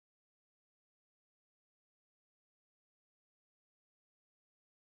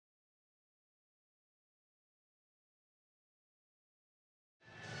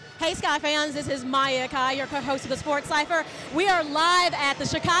Hey Sky fans, this is Maya Kai, your co-host of the Sports Cypher. We are live at the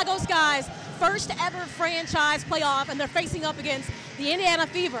Chicago Sky's first ever franchise playoff, and they're facing up against the Indiana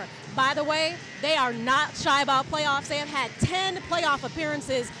Fever. By the way, they are not shy about playoffs. They have had 10 playoff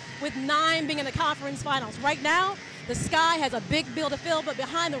appearances, with 9 being in the conference finals. Right now, the Sky has a big bill to fill, but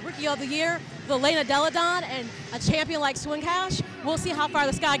behind the Rookie of the Year, Elena Deladon, and a champion like Swin Cash, we'll see how far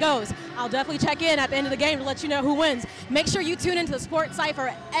the Sky goes. I'll definitely check in at the end of the game to let you know who wins. Make sure you tune into the Sports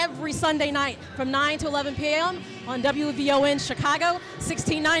Cypher every Sunday night from 9 to 11 p.m. on WVON Chicago,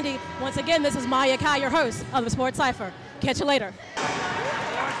 1690. Once again, this is Maya Kai, your host of the Sports Cypher. Catch you later.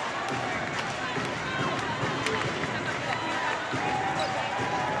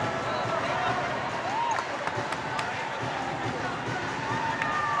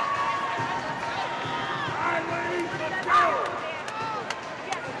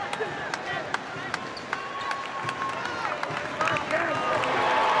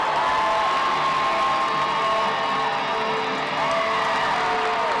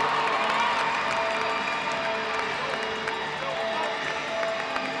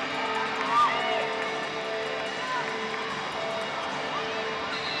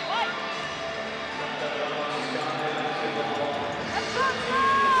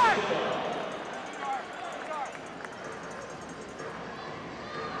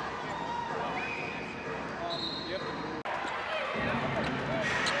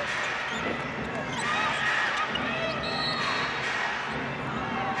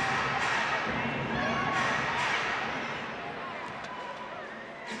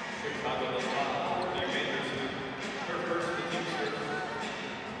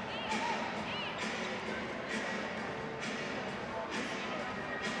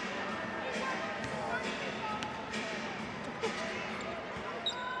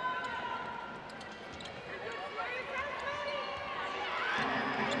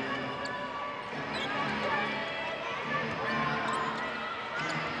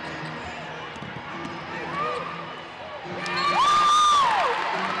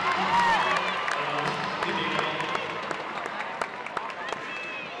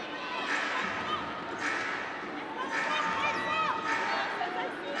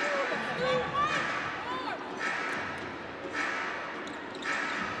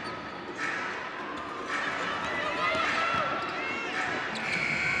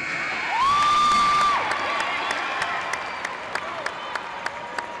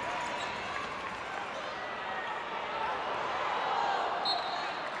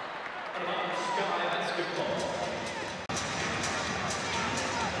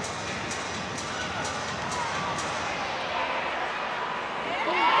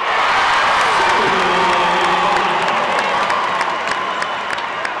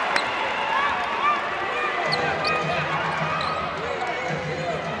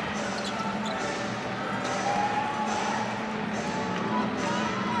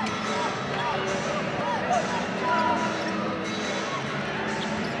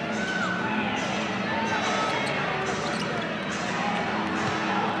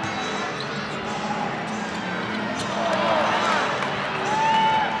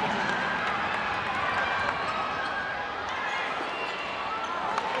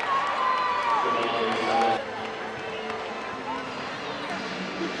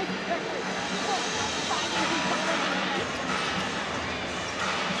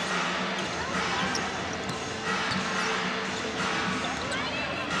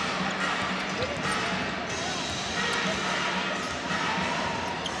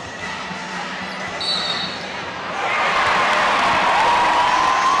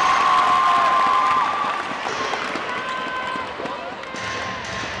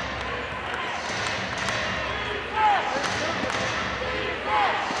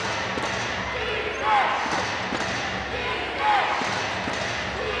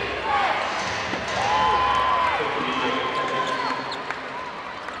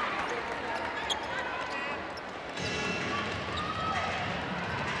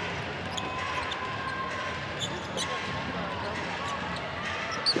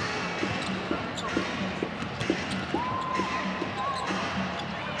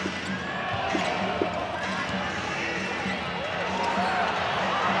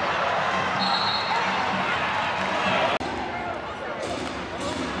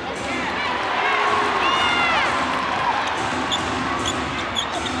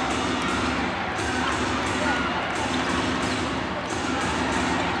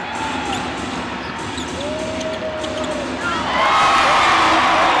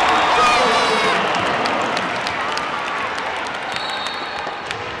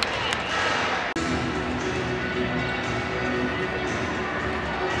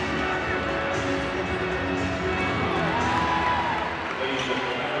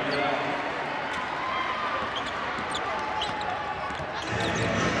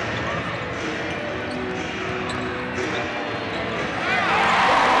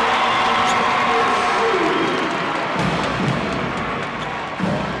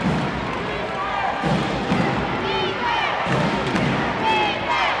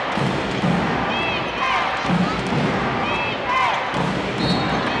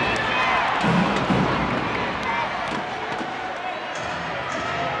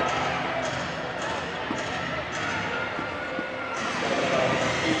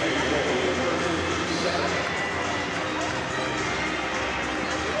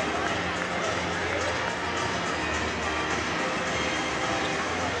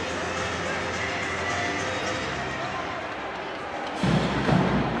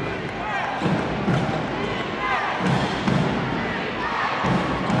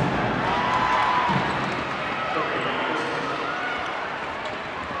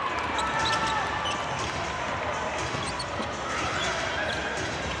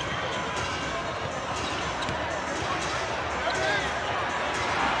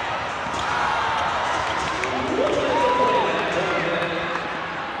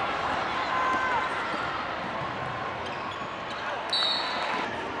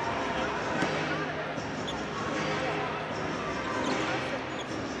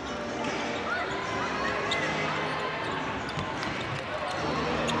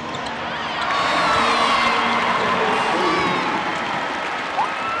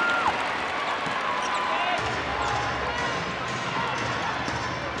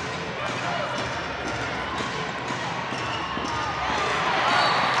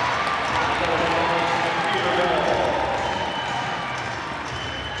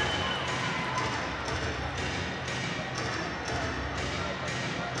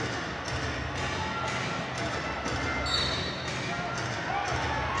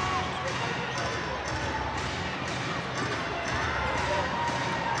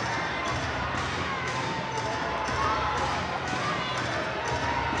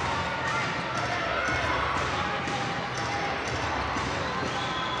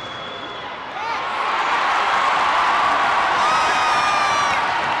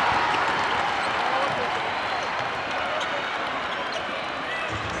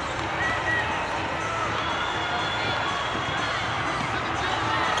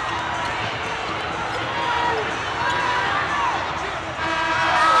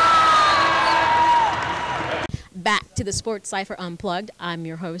 to the Sports Cypher Unplugged. I'm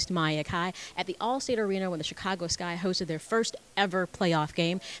your host, Maya Kai, at the All-State Arena when the Chicago Sky hosted their first ever playoff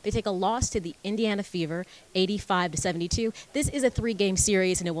game. They take a loss to the Indiana Fever, 85-72. This is a 3-game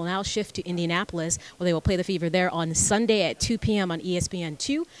series, and it will now shift to Indianapolis, where they will play the Fever there on Sunday at 2 p.m. on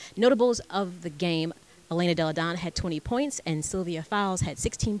ESPN2. Notables of the game: Elena Deladon had 20 points, and Sylvia Fowles had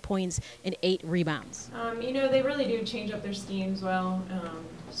 16 points and 8 rebounds. They really do change up their schemes well,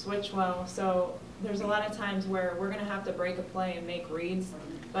 switch well, so there's a lot of times where we're going to have to break a play and make reads,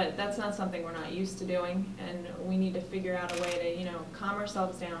 but that's not something we're not used to doing, and we need to figure out a way to, calm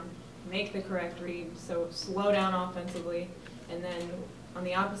ourselves down, make the correct read, so slow down offensively, and then on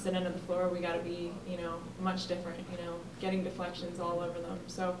the opposite end of the floor, we got to be, much different, getting deflections all over them.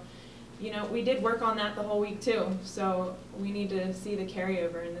 So, we did work on that the whole week too, so we need to see the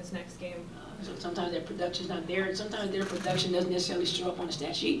carryover in this next game. So sometimes their production's not there, and sometimes their production doesn't necessarily show up on the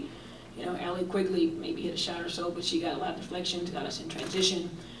stat sheet. Allie Quigley maybe hit a shot or so, but she got a lot of deflections, got us in transition.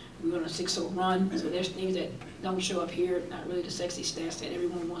 We went on a 6-0 run, so there's things that don't show up here, not really the sexy stats that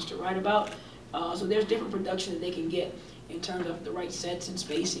everyone wants to write about. So there's different production that they can get in terms of the right sets and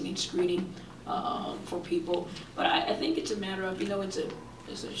spacing and screening for people. But I think it's a matter of,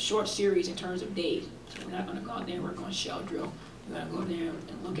 it's a short series in terms of days. So we're not going to go out there and work on shell drill. We're going to go there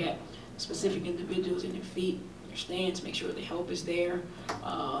and look at specific individuals in their feet, their stance, make sure the help is there,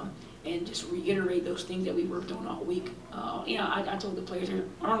 and just reiterate those things that we worked on all week. I told the players there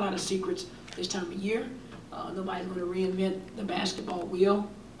aren't a lot of secrets this time of year. Nobody's going to reinvent the basketball wheel.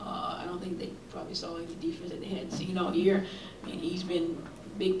 I don't think they probably saw any defense that they hadn't seen all year. He's been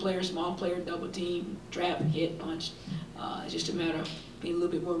big player, small player, double team, trap, hit, punch. It's just a matter of being a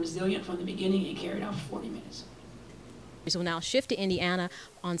little bit more resilient from the beginning and carry it out for 40 minutes. So we'll now shift to Indiana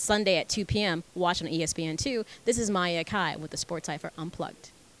on Sunday at 2 p.m. Watch on ESPN2. This is Maya Kai with the Sports Cypher Unplugged.